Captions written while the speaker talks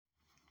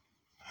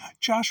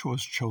Joshua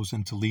was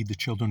chosen to lead the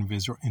children of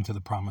Israel into the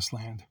promised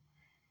land.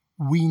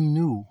 We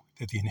knew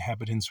that the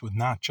inhabitants would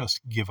not just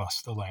give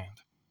us the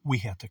land. We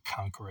had to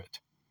conquer it.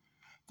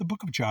 The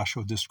book of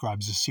Joshua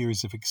describes a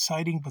series of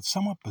exciting but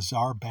somewhat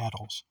bizarre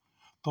battles.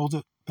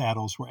 Those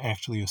battles were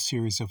actually a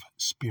series of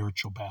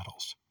spiritual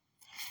battles.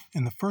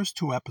 In the first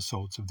 2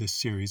 episodes of this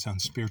series on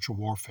spiritual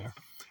warfare,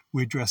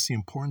 we address the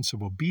importance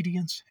of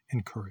obedience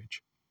and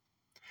courage.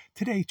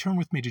 Today, turn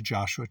with me to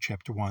Joshua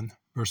chapter 1,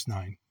 verse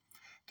 9.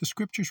 The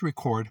scriptures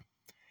record,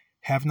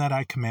 "Have not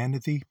I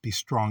commanded thee? Be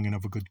strong and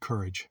of a good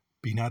courage.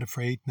 Be not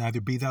afraid,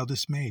 neither be thou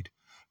dismayed,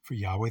 for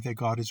Yahweh thy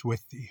God is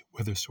with thee,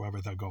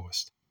 whithersoever thou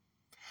goest."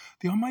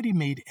 The Almighty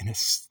made an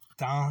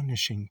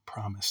astonishing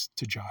promise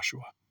to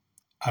Joshua.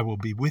 "I will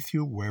be with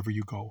you wherever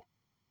you go."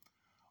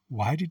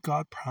 Why did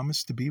God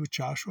promise to be with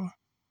Joshua?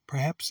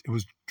 Perhaps it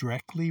was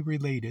directly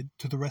related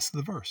to the rest of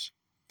the verse.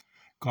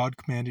 God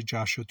commanded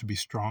Joshua to be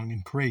strong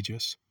and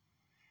courageous,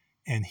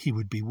 and he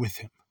would be with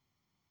him.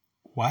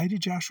 Why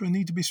did Joshua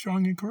need to be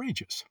strong and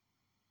courageous?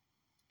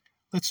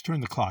 Let's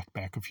turn the clock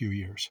back a few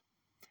years.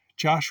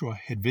 Joshua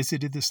had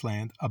visited this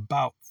land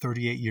about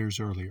 38 years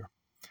earlier.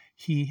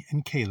 He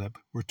and Caleb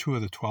were 2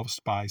 of the 12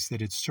 spies that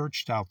had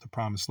searched out the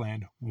promised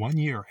land 1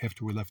 year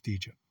after we left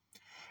Egypt.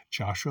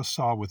 Joshua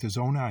saw with his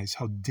own eyes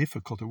how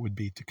difficult it would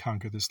be to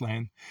conquer this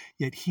land,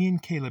 yet he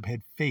and Caleb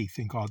had faith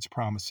in God's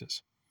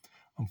promises.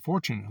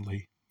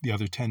 Unfortunately, the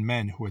other 10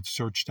 men who had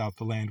searched out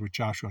the land with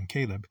Joshua and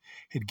Caleb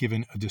had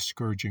given a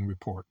discouraging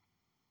report.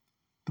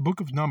 The book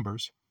of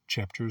Numbers,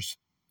 chapter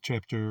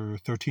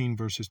 13,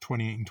 verses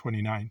 28 and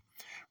 29,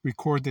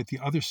 record that the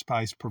other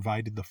spies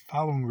provided the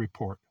following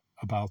report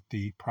about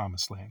the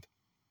promised land.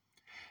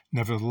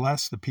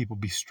 "Nevertheless, the people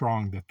be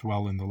strong that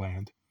dwell in the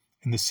land,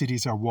 and the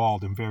cities are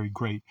walled and very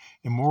great.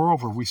 And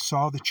moreover, we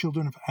saw the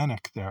children of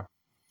Anak there.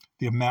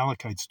 The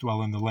Amalekites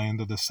dwell in the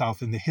land of the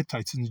south, and the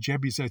Hittites and the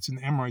Jebusites and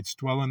the Amorites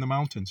dwell in the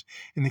mountains,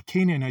 and the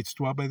Canaanites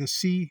dwell by the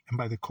sea and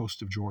by the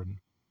coast of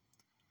Jordan."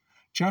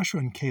 Joshua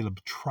and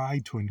Caleb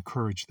tried to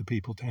encourage the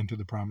people to enter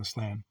the promised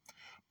land,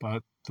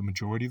 but the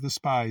majority of the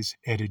spies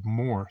added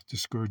more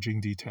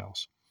discouraging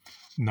details.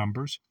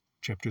 Numbers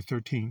chapter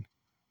 13,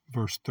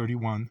 verse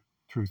 31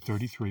 through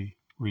 33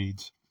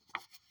 reads,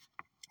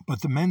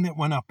 "But the men that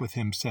went up with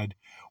him said,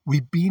 We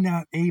be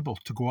not able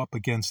to go up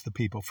against the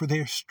people, for they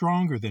are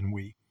stronger than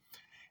we.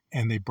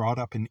 And they brought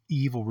up an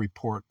evil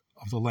report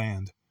of the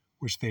land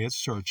which they had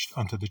searched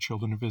unto the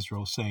children of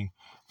Israel, saying,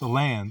 The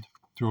land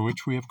through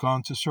which we have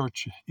gone to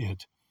search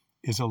it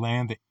is a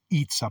land that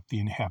eats up the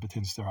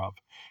inhabitants thereof.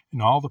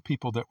 And all the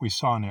people that we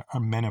saw in it are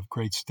men of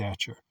great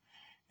stature.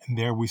 And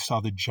there we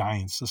saw the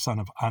giants, the son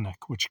of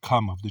Anak, which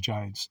come of the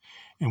giants.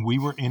 And we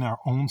were in our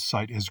own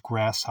sight as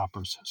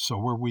grasshoppers, so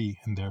were we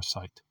in their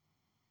sight."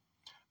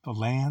 The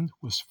land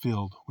was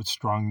filled with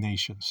strong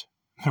nations.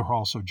 There were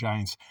also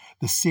giants.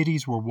 The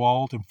cities were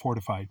walled and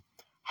fortified.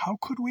 How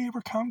could we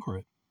ever conquer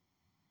it?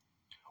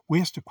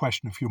 We asked a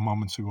question a few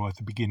moments ago at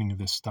the beginning of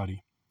this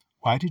study.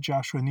 Why did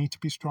Joshua need to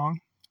be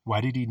strong?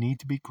 Why did he need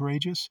to be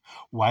courageous?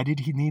 Why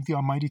did he need the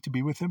Almighty to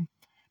be with him?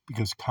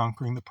 Because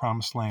conquering the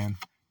promised land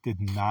did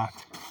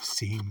not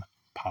seem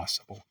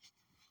possible.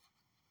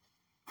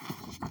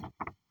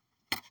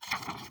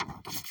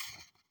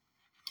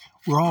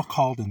 We're all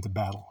called into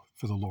battle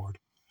for the Lord.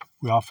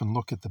 We often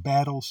look at the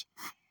battles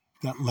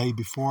that lay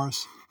before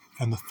us,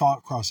 and the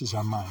thought crosses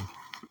our mind,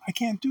 I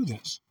can't do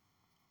this.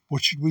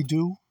 What should we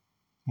do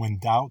when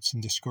doubts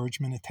and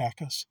discouragement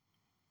attack us?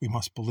 We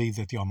must believe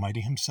that the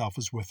Almighty Himself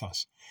is with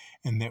us,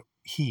 and that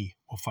He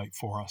will fight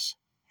for us.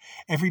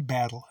 Every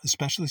battle,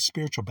 especially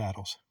spiritual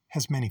battles,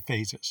 has many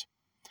phases.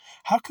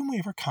 How can we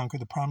ever conquer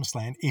the Promised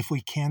Land if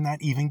we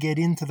cannot even get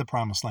into the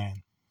Promised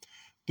Land?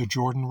 The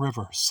Jordan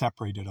River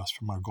separated us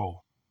from our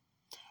goal.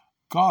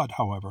 God,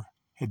 however,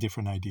 had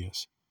different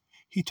ideas.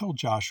 He told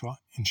Joshua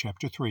in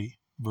chapter 3,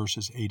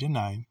 verses 8 and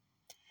 9,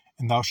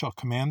 "And thou shalt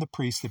command the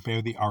priests that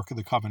bear the ark of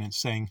the covenant,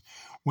 saying,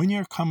 When ye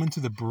are come unto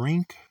the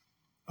brink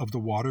of the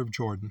water of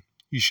Jordan,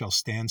 ye shall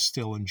stand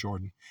still in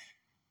Jordan."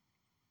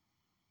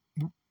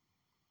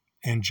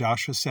 And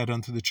Joshua said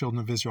unto the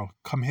children of Israel,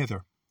 Come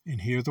hither,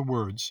 and hear the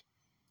words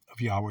of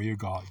Yahweh your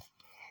God.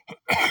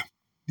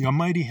 The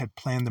Almighty had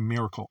planned a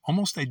miracle,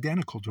 almost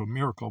identical to a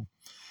miracle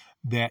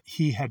that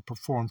He had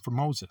performed for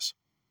Moses.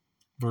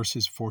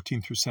 Verses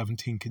 14 through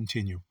 17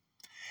 continue.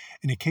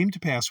 "And it came to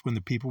pass, when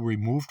the people were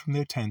removed from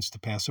their tents to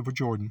pass over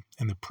Jordan,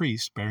 and the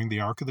priests bearing the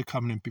ark of the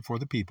covenant before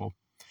the people,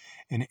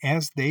 and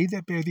as they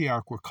that bear the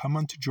ark were come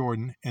unto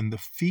Jordan, and the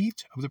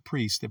feet of the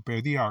priests that bear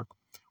the ark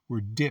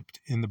were dipped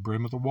in the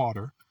brim of the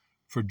water,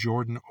 for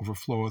Jordan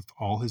overfloweth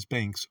all his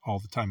banks all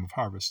the time of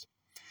harvest,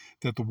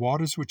 that the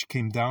waters which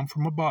came down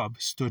from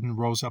above stood and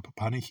rose up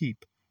upon a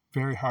heap,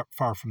 very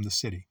far from the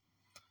city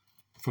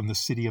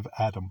of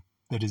Adam,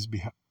 that is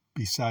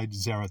beside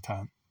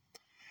Zaratan.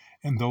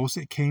 And those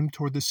that came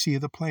toward the sea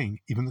of the plain,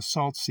 even the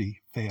salt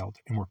sea, failed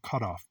and were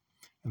cut off,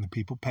 and the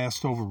people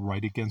passed over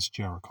right against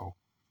Jericho.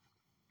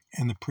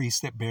 And the priests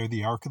that bear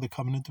the ark of the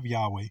covenant of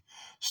Yahweh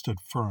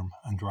stood firm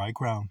on dry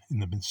ground in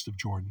the midst of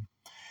Jordan.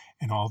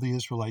 And all the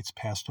Israelites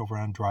passed over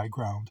on dry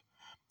ground,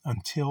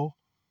 until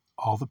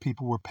all the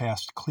people were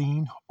passed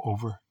clean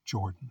over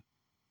Jordan.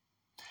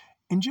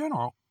 In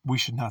general, we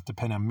should not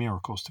depend on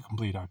miracles to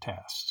complete our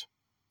tasks.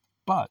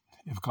 But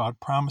if God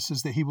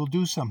promises that he will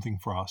do something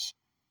for us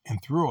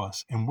and through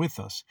us and with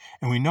us,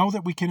 and we know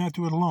that we cannot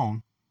do it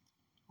alone,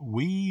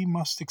 we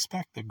must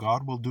expect that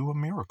God will do a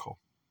miracle.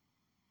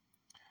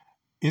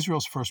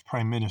 Israel's first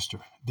prime minister,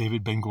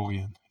 David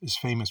Ben-Gurion, is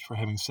famous for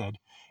having said,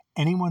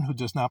 "Anyone who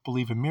does not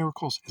believe in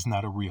miracles is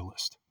not a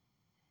realist."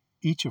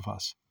 Each of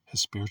us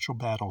has spiritual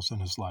battles in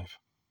his life.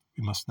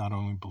 We must not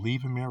only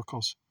believe in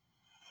miracles,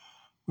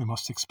 we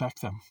must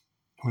expect them,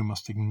 and we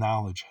must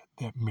acknowledge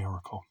that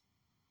miracle.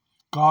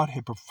 God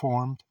had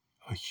performed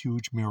a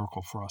huge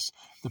miracle for us.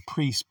 The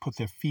priests put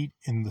their feet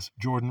in the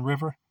Jordan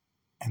River,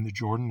 and the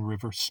Jordan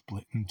River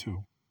split in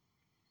two.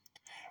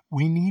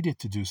 We needed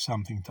to do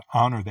something to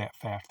honor that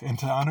fact and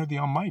to honor the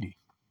Almighty.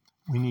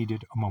 We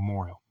needed a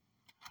memorial.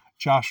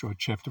 Joshua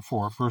chapter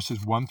 4,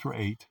 verses 1 through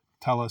 8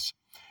 tell us,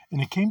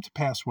 "And it came to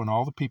pass when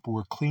all the people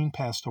were clean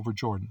passed over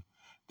Jordan,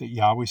 that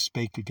Yahweh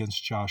spake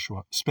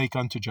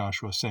unto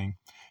Joshua, saying,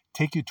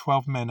 Take you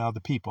 12 men out of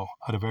the people,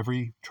 out of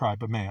every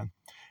tribe of man,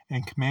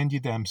 and command ye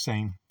them,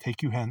 saying,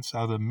 Take you hence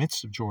out of the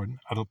midst of Jordan,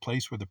 out of the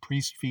place where the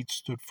priest's feet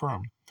stood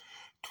firm,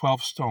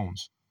 12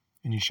 stones,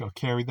 and ye shall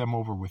carry them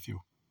over with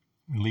you,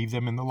 and leave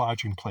them in the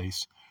lodging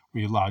place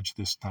where ye lodge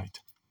this night."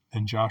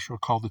 Then Joshua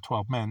called the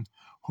 12 men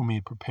whom he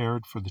had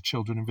prepared of the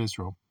children of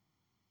Israel,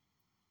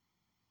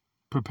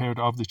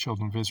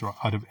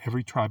 out of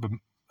every tribe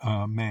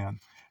of man.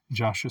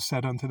 Joshua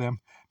said unto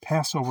them,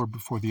 Pass over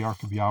before the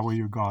ark of Yahweh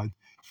your God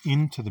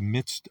into the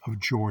midst of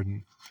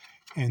Jordan,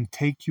 and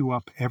take you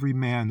up every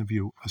man of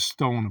you a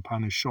stone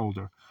upon his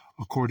shoulder,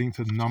 according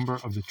to the number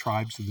of the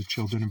tribes of the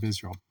children of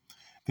Israel,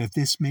 that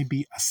this may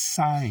be a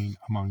sign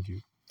among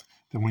you,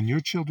 that when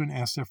your children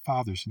ask their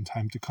fathers in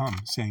time to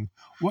come, saying,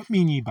 What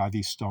mean ye by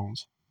these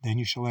stones? Then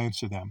you shall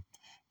answer them,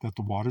 that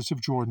the waters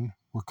of Jordan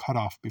were cut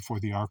off before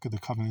the ark of the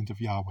covenant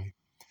of Yahweh.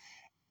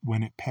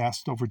 When it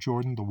passed over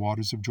Jordan, the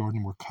waters of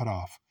Jordan were cut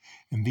off,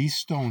 and these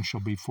stones shall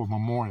be for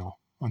memorial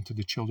unto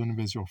the children of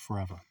Israel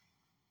forever.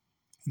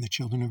 And the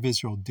children of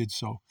Israel did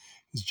so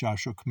as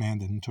Joshua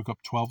commanded, and took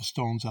up 12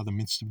 stones out of the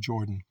midst of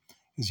Jordan,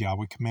 as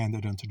Yahweh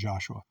commanded unto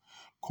Joshua,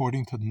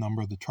 according to the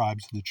number of the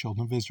tribes of the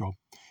children of Israel,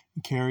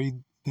 and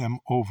carried them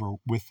over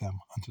with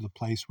them unto the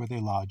place where they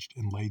lodged,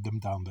 and laid them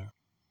down there.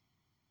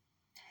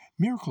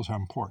 Miracles are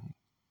important,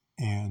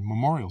 and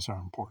memorials are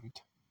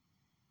important.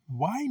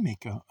 Why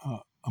make a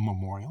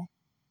memorial?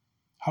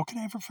 How can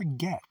I ever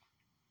forget?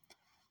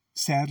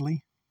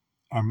 Sadly,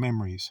 our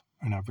memories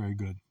are not very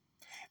good.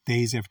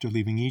 Days after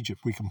leaving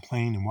Egypt, we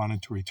complained and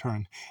wanted to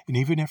return, and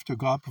even after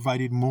God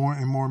provided more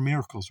and more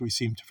miracles, we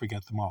seemed to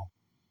forget them all.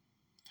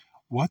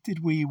 What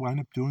did we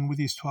wind up doing with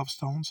these 12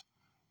 stones?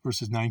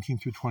 Verses 19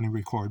 through 20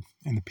 record,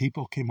 "And the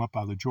people came up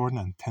out of Jordan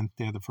on the 10th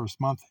day of the first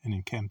month, and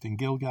encamped in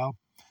Gilgal,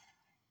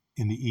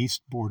 in the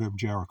east border of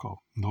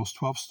Jericho. And those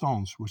 12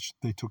 stones which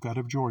they took out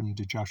of Jordan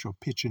did Joshua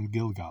pitch in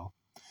Gilgal."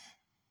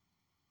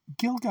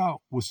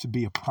 Gilgal was to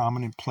be a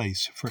prominent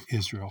place for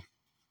Israel.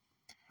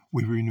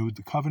 We renewed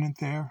the covenant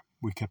there.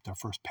 We kept our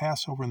first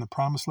Passover in the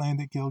Promised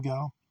Land at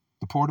Gilgal.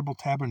 The portable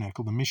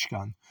tabernacle, the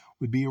Mishkan,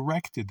 would be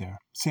erected there.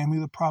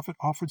 Samuel the prophet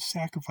offered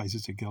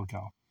sacrifices at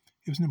Gilgal.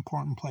 It was an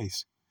important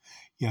place.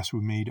 Yes,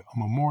 we made a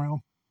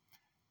memorial,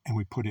 and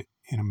we put it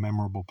in a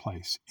memorable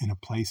place, in a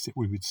place that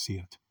we would see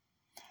it.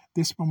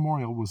 This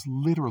memorial was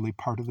literally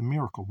part of the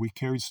miracle. We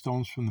carried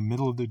stones from the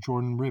middle of the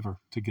Jordan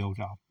River to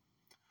Gilgal.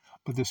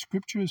 But the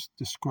scriptures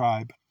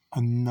describe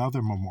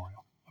another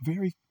memorial, a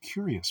very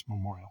curious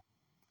memorial.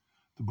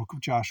 The book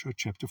of Joshua,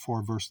 chapter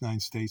 4, verse 9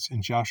 states,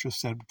 "And Joshua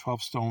set up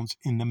 12 stones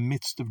in the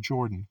midst of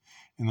Jordan,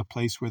 in the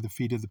place where the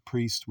feet of the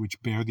priests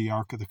which bear the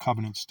ark of the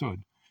covenant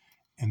stood,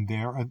 and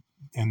they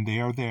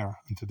are there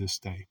unto this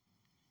day."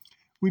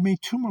 We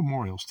made 2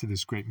 memorials to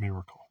this great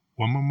miracle.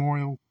 One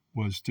memorial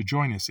was to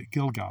join us at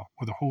Gilgal,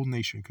 where the whole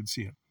nation could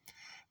see it.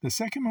 The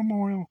second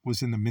memorial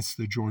was in the midst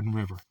of the Jordan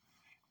River,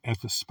 at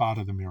the spot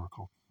of the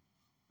miracle,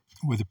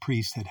 where the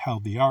priest had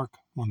held the ark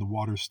when the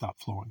waters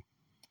stopped flowing.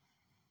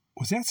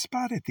 Was that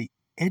spot at the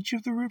edge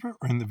of the river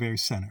or in the very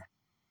center?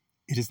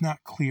 It is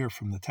not clear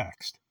from the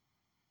text.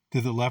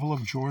 Did the level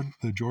of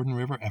the Jordan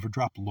River ever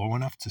drop low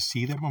enough to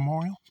see that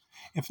memorial?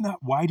 If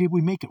not, why did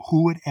we make it?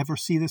 Who would ever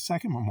see the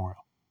second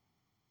memorial?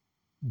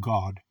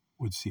 God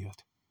would see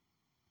it.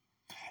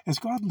 As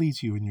God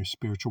leads you in your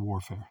spiritual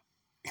warfare,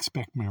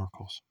 expect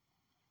miracles.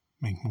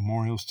 Make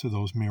memorials to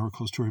those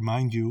miracles to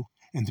remind you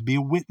and to be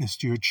a witness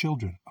to your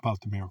children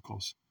about the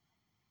miracles.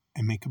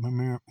 And make a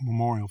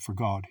memorial for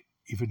God,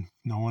 even if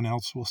no one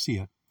else will see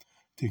it,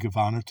 to give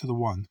honor to the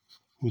one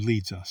who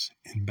leads us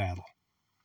in battle.